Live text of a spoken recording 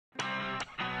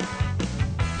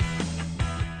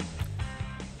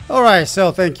All right,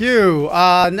 so thank you.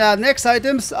 Now next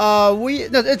items,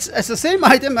 it's the same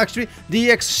item actually.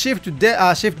 DX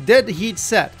shift Deadheat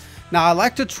set. Now I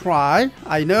like to try.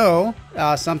 I know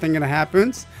something gonna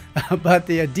happen, but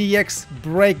the DX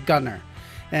brake gunner,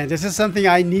 and this is something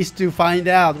I need to find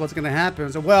out what's gonna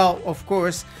happen. So, well, of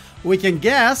course, we can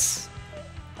guess.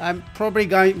 I'm probably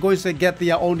going to get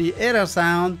the only error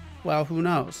sound. Well, who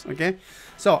knows? Okay,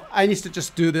 so I need to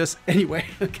just do this anyway.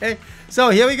 Okay,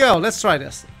 so here we go. Let's try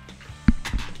this.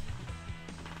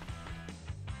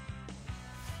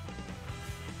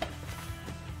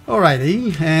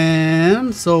 Alrighty,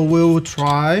 and so we'll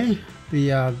try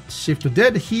the shift to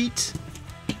Deadheat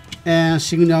and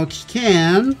signal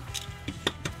can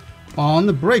on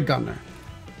the brake gunner.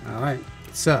 Alright,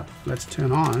 so let's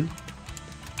turn on.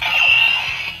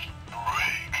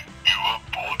 Brake your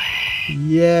body.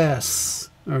 Yes.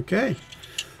 Okay.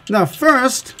 Now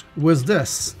first was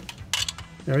this.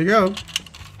 There we go.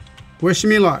 Wish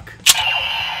me luck.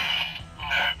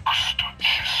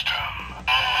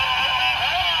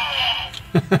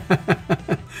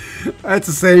 That's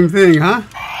the same thing, huh?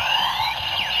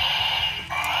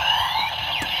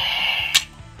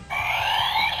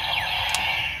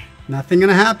 Nothing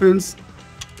gonna happen.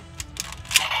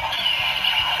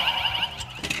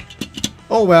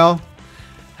 Oh well.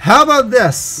 How about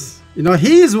this? You know,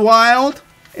 he's wild,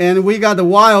 and we got the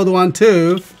wild one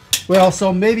too. Well,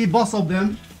 so maybe both of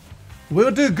them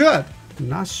will do good.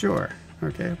 Not sure.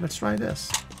 Okay, let's try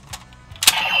this.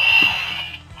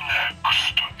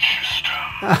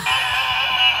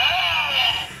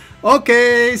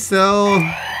 Okay, so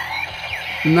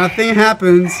nothing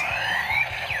happens.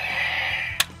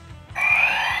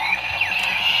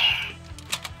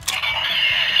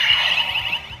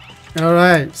 All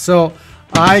right, so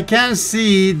I can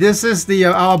see this is the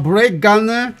our brake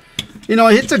gunner. You know,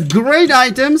 it's a great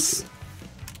items,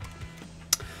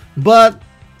 but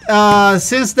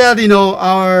since that, you know,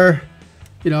 our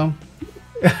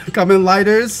Kamen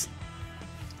Riders,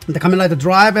 the Kamen Rider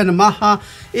Drive and Maha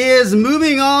is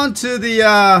moving on to the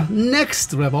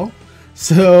next level.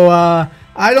 So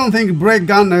I don't think brake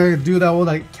gunner do that all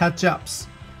like catch-ups.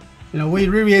 You know, we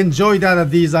really enjoyed that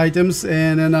of these items,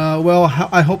 and then well,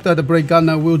 I hope that the brake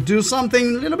gunner will do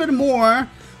something a little bit more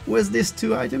with these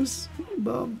two items,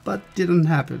 but didn't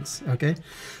happen. Okay,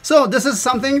 so this is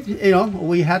something, you know,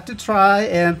 we had to try,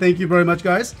 and thank you very much,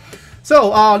 guys.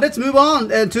 So let's move on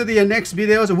to the next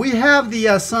videos. We have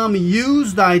the some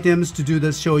used items to do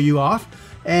this, show you off,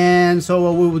 and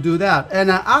so we will do that. And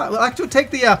I'll actually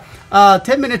take the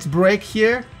 10 minutes break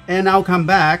here, and I'll come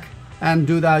back and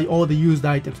do all the used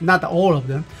items, not all of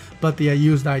them, but the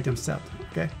used item set.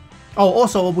 Okay. Oh,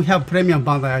 also we have premium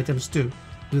bundle items too.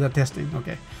 Do the testing.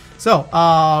 Okay. So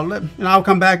I'll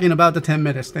come back in about the 10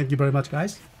 minutes. Thank you very much,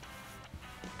 guys.